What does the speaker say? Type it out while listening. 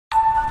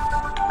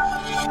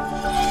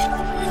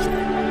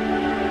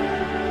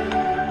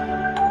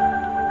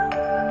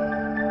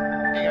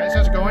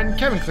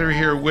Kevin Cleary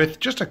here with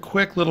just a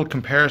quick little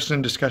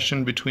comparison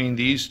discussion between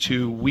these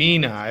two We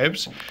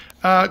knives.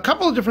 A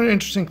couple of different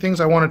interesting things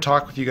I want to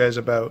talk with you guys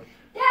about.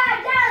 Dad,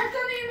 it's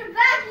something in the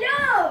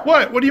backyard!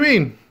 What? What do you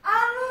mean?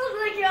 I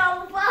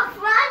was like a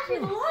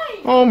flashing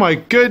light. Oh my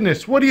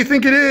goodness, what do you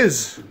think it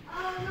is?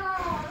 Oh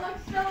no, it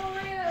looks so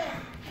weird.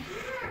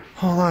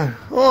 Hold on.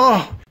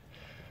 Oh!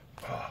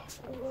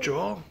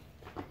 Joel?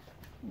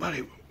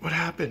 Buddy, what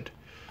happened?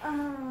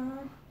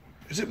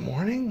 Is it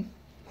morning?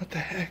 What the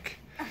heck?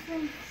 I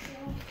think so.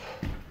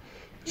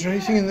 Is there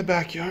anything in the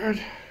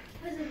backyard?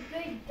 There's a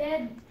big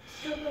dead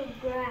stalk of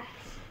grass.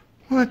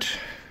 What?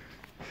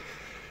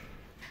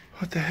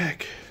 What the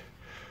heck?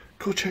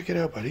 Go check it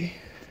out, buddy.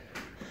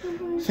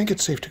 I think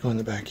it's safe to go in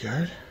the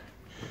backyard.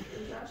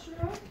 Is that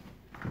sure?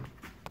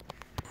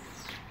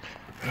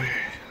 Okay,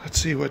 let's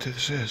see what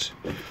this is.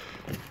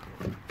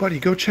 Buddy,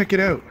 go check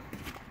it out.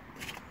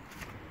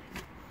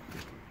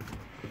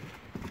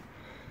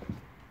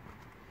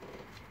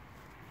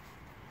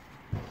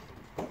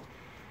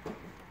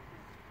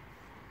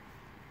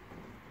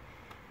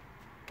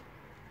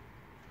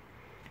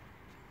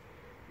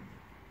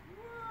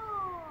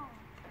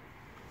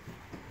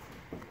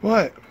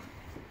 What?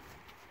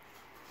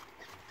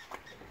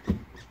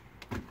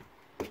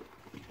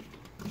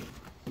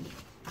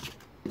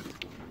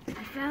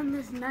 I found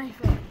this knife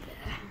right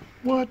there.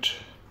 What?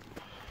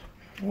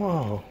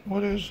 Whoa,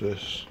 what is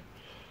this?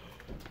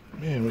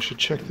 Man, we should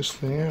check this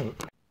thing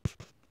out.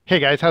 Hey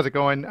guys, how's it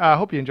going? I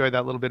hope you enjoyed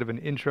that little bit of an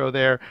intro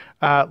there.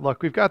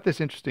 Look, we've got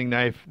this interesting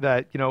knife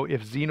that, you know,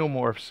 if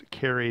xenomorphs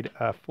carried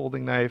a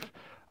folding knife,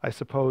 I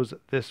suppose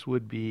this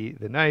would be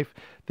the knife.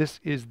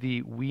 This is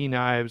the We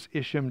Knives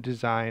Isham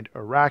designed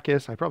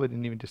Arrakis. I probably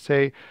didn't even to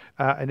say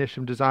an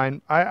Isham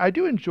design. I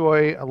do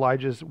enjoy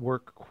Elijah's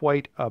work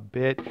quite a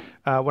bit.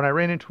 When I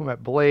ran into him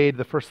at Blade,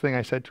 the first thing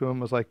I said to him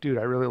was like, dude,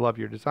 I really love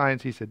your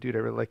designs. He said, dude, I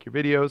really like your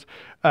videos.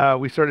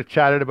 We sort of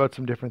chatted about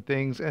some different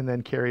things and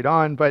then carried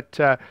on. But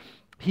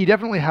he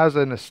definitely has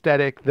an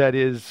aesthetic that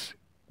is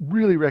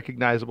really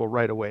recognizable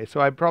right away. So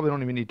I probably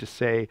don't even need to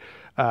say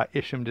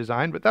Isham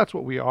design, but that's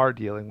what we are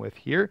dealing with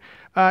here.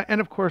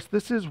 And of course,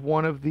 this is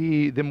one of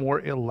the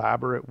more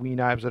elaborate We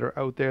knives that are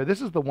out there.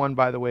 This is the one,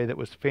 by the way, that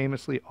was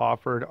famously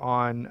offered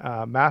on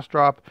Mass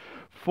Drop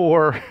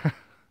for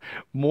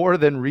more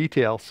than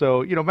retail.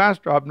 So, you know, Mass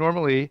Drop,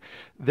 normally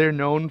they're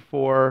known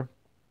for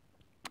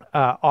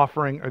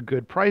offering a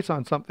good price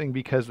on something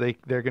because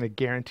they're going to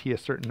guarantee a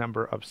certain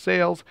number of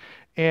sales,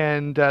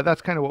 and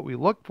that's kind of what we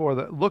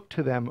look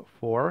to them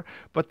for.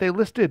 But they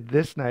listed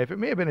this knife. It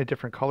may have been a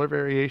different color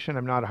variation.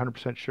 I'm not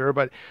 100% sure,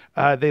 but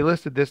they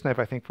listed this knife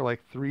I think for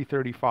like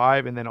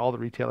 $335, and then all the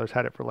retailers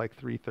had it for like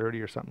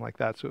 $330 or something like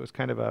that. So it was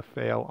kind of a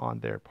fail on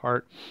their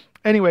part.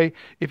 Anyway,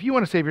 if you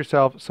want to save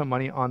yourself some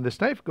money on this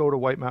knife, go to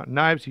White Mountain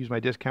Knives, use my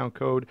discount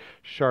code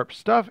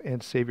SHARPSTUFF,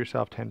 and save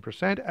yourself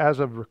 10%. As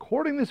of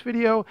recording this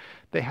video,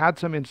 they had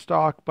some in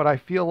stock, but I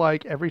feel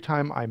like every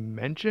time I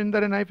mention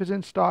that a knife is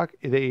in stock,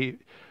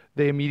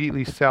 they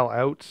immediately sell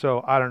out.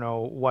 So I don't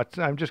know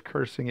I'm just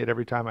cursing it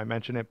every time I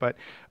mention it, but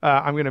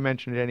I'm going to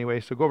mention it anyway.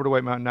 So go over to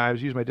White Mountain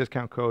Knives, use my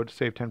discount code,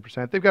 save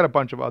 10%. They've got a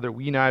bunch of other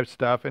We Knives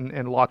stuff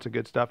and lots of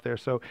good stuff there.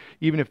 So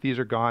even if these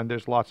are gone,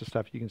 there's lots of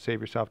stuff you can save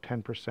yourself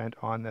 10%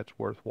 on that's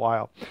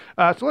worthwhile.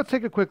 So let's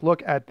take a quick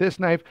look at this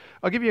knife.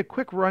 I'll give you a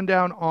quick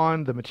rundown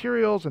on the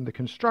materials and the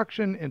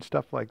construction and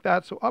stuff like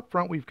that. So up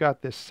front, we've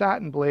got this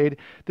satin blade.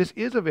 This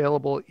is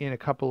available in a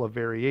couple of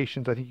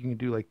variations. I think you can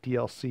do like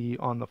DLC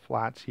on the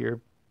flats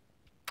here.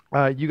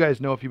 You guys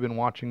know, if you've been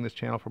watching this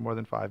channel for more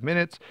than 5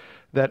 minutes,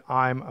 that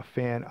I'm a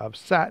fan of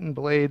satin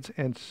blades,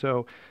 and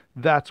so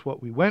that's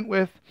what we went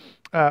with.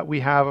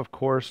 We have, of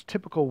course,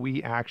 typical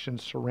We action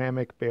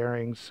ceramic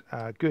bearings,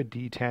 good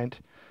detent.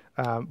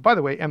 By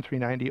the way,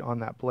 M390 on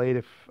that blade,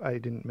 if I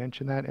didn't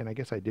mention that, and I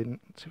guess I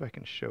didn't. Let's see if I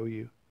can show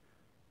you.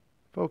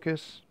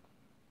 Focus.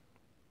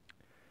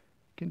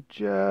 You can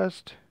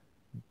just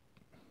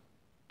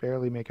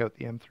barely make out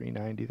the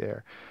M390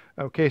 there.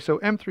 Okay, so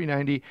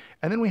M390,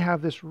 and then we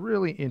have this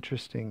really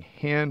interesting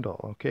handle.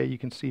 Okay, you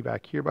can see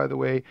back here, by the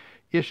way,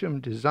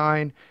 Isham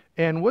design,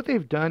 and what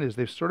they've done is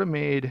they've sort of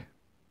made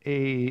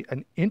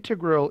an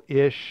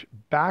integral-ish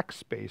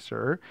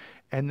backspacer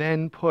and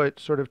then put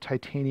sort of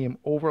titanium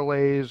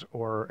overlays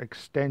or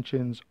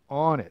extensions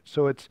on it.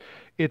 So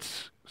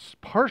it's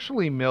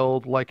partially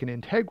milled like an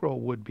integral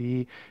would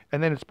be,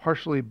 and then it's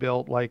partially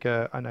built like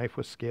a knife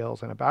with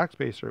scales and a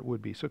backspacer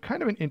would be. So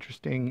kind of an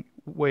interesting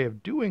way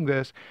of doing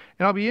this,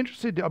 and I'll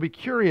be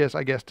curious,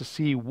 I guess, to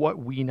see what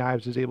We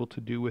Knives is able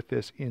to do with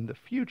this in the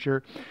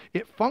future.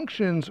 It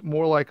functions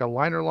more like a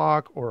liner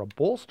lock or a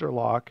bolster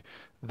lock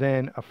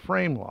than a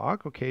frame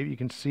lock. Okay, you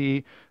can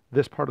see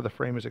this part of the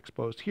frame is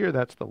exposed here.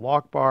 That's the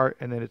lock bar,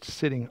 and then it's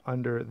sitting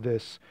under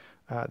this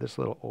this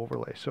little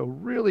overlay. So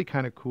really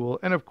kind of cool.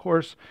 And of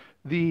course,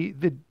 the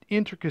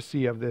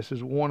intricacy of this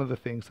is one of the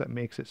things that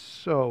makes it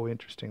so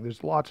interesting.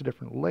 There's lots of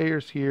different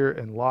layers here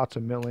and lots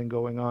of milling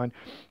going on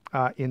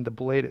in the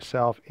blade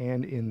itself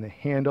and in the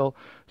handle.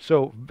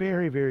 So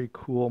very, very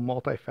cool,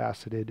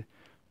 multifaceted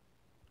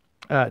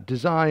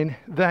design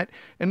that,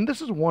 and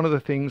this is one of the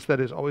things that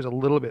is always a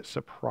little bit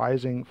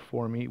surprising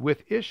for me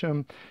with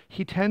Isham.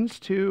 He tends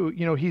to,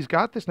 he's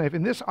got this knife,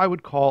 and this I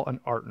would call an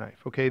art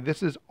knife. Okay,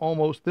 this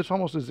almost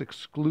is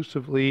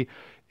exclusively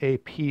a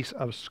piece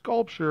of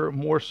sculpture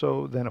more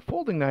so than a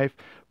folding knife,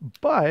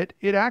 but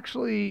it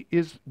actually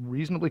is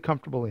reasonably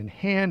comfortable in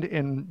hand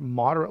and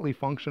moderately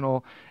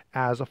functional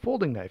as a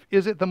folding knife.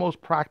 Is it the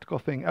most practical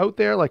thing out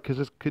there? Like,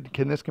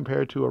 can this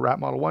compare to a Rat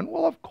Model 1?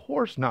 Well, of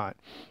course not.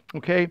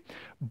 Okay,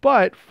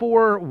 but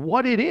for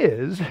what it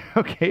is,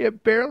 okay,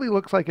 it barely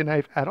looks like a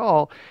knife at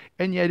all,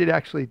 and yet it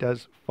actually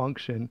does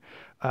function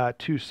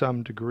to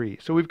some degree.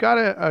 So we've got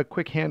a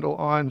quick handle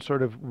on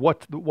sort of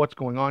what's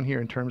going on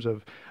here in terms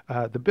of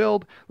the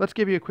build. Let's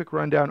give you a quick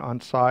rundown on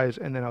size,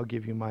 and then I'll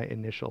give you my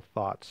initial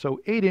thoughts. So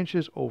 8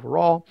 inches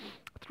overall,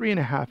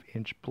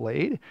 3.5-inch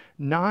blade,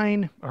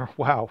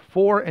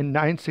 4 and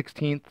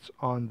 9/16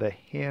 on the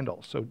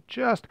handle. So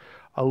just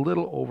a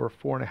little over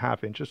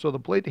 4.5 inches. So the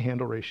blade to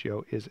handle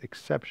ratio is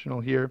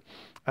exceptional here.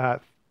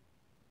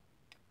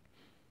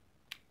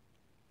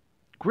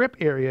 Grip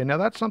area, now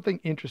that's something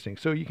interesting.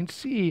 So you can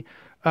see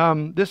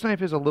this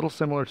knife is a little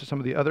similar to some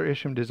of the other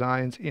Isham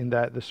designs in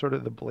that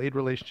the blade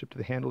relationship to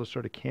the handle is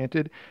sort of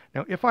canted.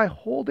 Now if I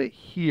hold it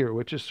here,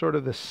 which is sort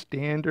of the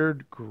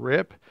standard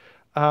grip,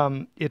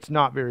 it's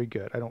not very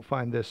good. I don't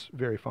find this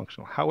very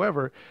functional.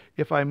 However,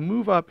 if I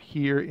move up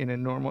here in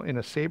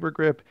a saber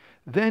grip,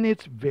 then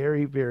it's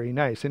very, very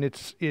nice. And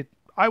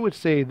I would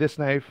say this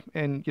knife,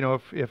 and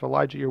if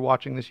Elijah, you're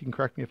watching this, you can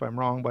correct me if I'm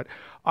wrong, but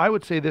I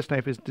would say this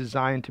knife is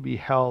designed to be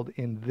held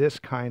in this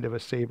kind of a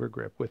saber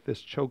grip with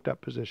this choked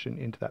up position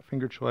into that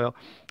finger choil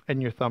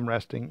and your thumb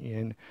resting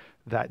in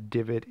that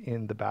divot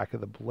in the back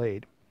of the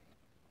blade.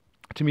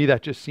 To me,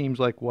 that just seems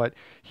like what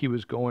he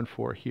was going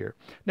for here.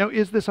 Now,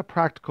 is this a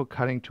practical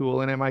cutting tool?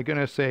 And am I going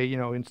to say,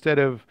 instead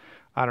of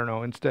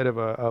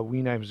a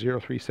We Knife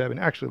 037,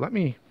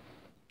 actually,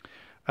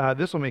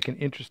 this will make an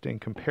interesting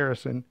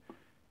comparison.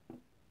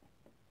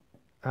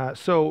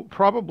 So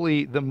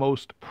probably the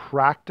most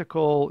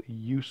practical,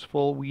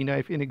 useful We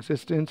Knife in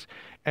existence,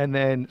 and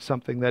then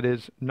something that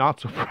is not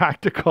so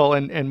practical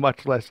and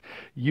much less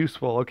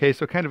useful. Okay,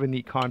 so kind of a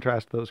neat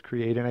contrast those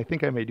create, and I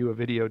think I may do a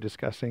video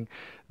discussing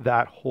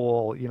that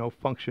whole,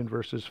 function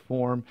versus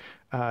form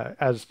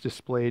as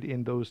displayed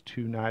in those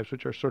two knives,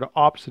 which are sort of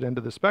opposite end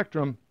of the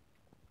spectrum,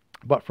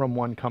 but from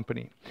one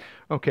company.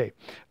 Okay,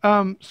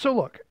 so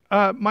look.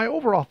 My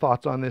overall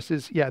thoughts on this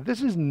is,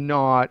 this is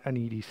not an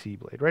EDC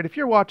blade, right? If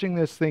you're watching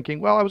this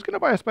thinking, well, I was going to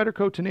buy a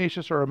Spyderco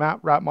Tenacious or a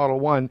Rat Model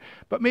 1,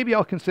 but maybe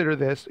I'll consider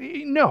this.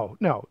 No,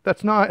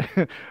 that's not,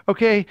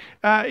 okay?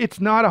 It's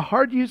not a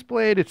hard use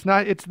blade.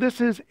 This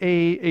is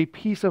a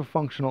piece of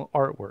functional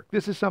artwork.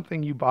 This is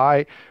something you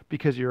buy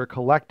because you're a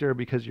collector,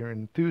 because you're an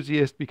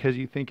enthusiast, because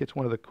you think it's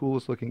one of the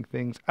coolest looking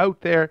things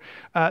out there.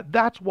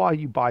 That's why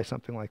you buy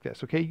something like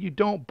this, okay? You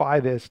don't buy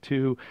this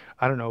to,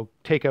 I don't know,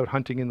 take out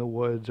hunting in the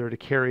woods or to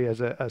carry as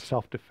a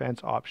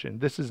self-defense option.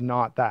 This is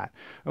not that.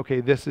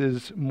 Okay, this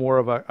is more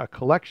of a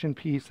collection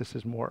piece. This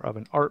is more of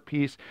an art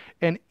piece.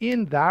 And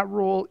in that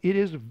role, it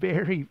is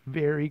very,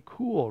 very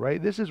cool,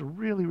 right? This is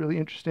really, really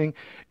interesting.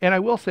 And I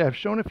will say, I've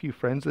shown a few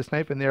friends this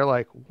knife and they're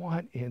like,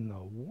 what in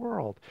the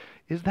world?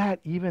 Is that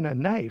even a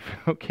knife?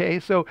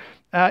 Okay, so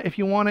if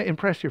you want to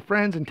impress your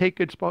friends and take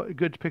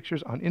good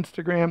pictures on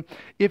Instagram,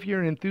 if you're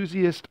an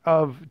enthusiast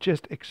of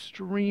just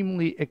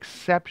extremely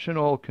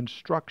exceptional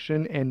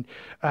construction and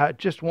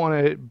just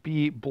want to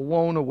be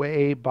blown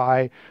away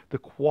by the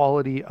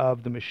quality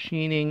of the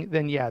machining,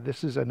 then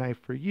this is a knife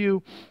for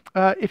you.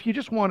 If you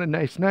just want a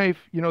nice knife,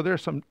 there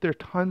are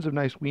tons of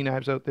nice We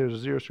knives out there.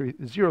 There's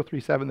a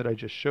 037 that I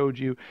just showed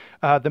you.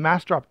 The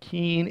Mastrop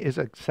Keen is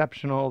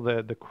exceptional.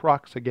 The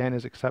Crux again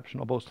is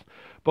exceptional.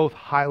 Both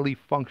highly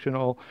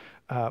functional,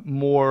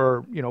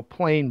 more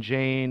plain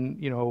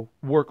Jane,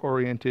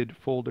 work-oriented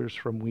folders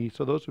from We.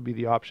 So those would be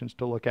the options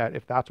to look at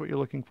if that's what you're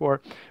looking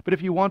for. But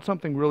if you want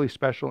something really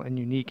special and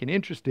unique and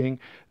interesting,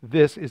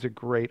 this is a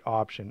great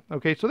option.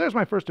 Okay, so there's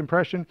my first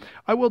impression.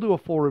 I will do a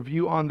full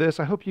review on this.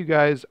 I hope you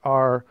guys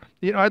are,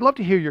 I'd love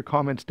to hear your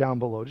comments down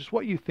below, just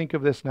what you think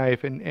of this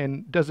knife,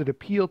 and does it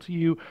appeal to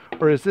you,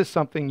 or is this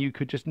something you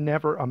could just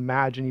never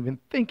imagine even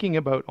thinking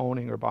about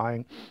owning or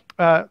buying?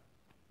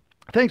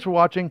 Thanks for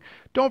watching.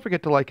 Don't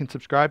forget to like and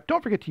subscribe.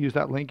 Don't forget to use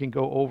that link and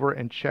go over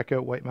and check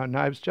out White Mountain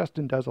Knives.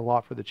 Justin does a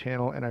lot for the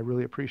channel, and I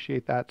really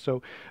appreciate that.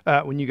 So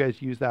when you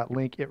guys use that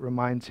link, it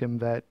reminds him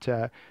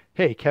that,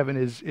 hey, Kevin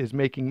is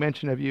making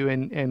mention of you,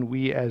 and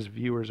we as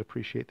viewers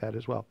appreciate that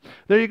as well.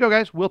 There you go,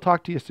 guys. We'll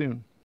talk to you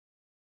soon.